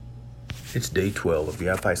It's day 12 of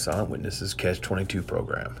Yavapai Silent Witnesses Catch-22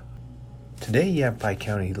 program. Today, Yavapai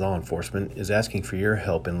County law enforcement is asking for your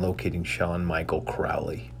help in locating Sean Michael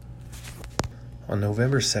Crowley. On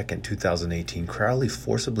November 2, 2018, Crowley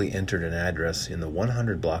forcibly entered an address in the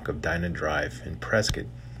 100 block of Dinah Drive in Prescott,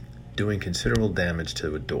 doing considerable damage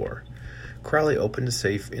to a door. Crowley opened a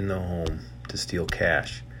safe in the home to steal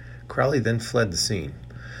cash. Crowley then fled the scene.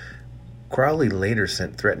 Crowley later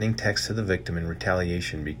sent threatening texts to the victim in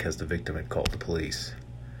retaliation because the victim had called the police.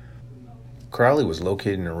 Crowley was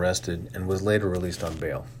located and arrested and was later released on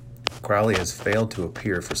bail. Crowley has failed to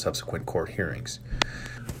appear for subsequent court hearings.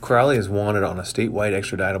 Crowley is wanted on a statewide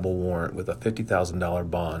extraditable warrant with a $50,000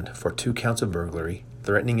 bond for 2 counts of burglary,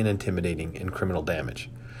 threatening and intimidating, and criminal damage.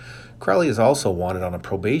 Crowley is also wanted on a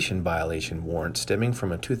probation violation warrant stemming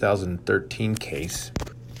from a 2013 case.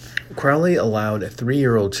 Crowley allowed a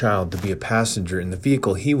 3-year-old child to be a passenger in the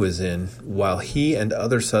vehicle he was in while he and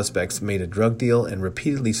other suspects made a drug deal and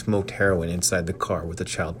repeatedly smoked heroin inside the car with the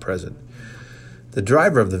child present. The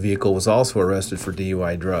driver of the vehicle was also arrested for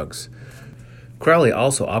DUI drugs. Crowley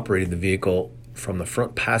also operated the vehicle from the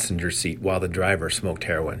front passenger seat while the driver smoked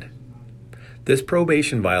heroin. This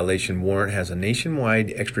probation violation warrant has a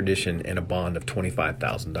nationwide extradition and a bond of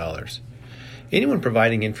 $25,000. Anyone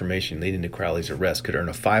providing information leading to Crowley's arrest could earn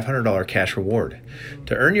a $500 cash reward.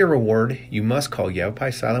 To earn your reward, you must call Yavapai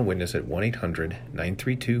Silent Witness at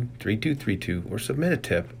 1-800-932-3232 or submit a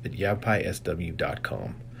tip at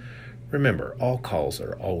yavapaisw.com. Remember, all calls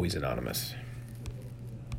are always anonymous.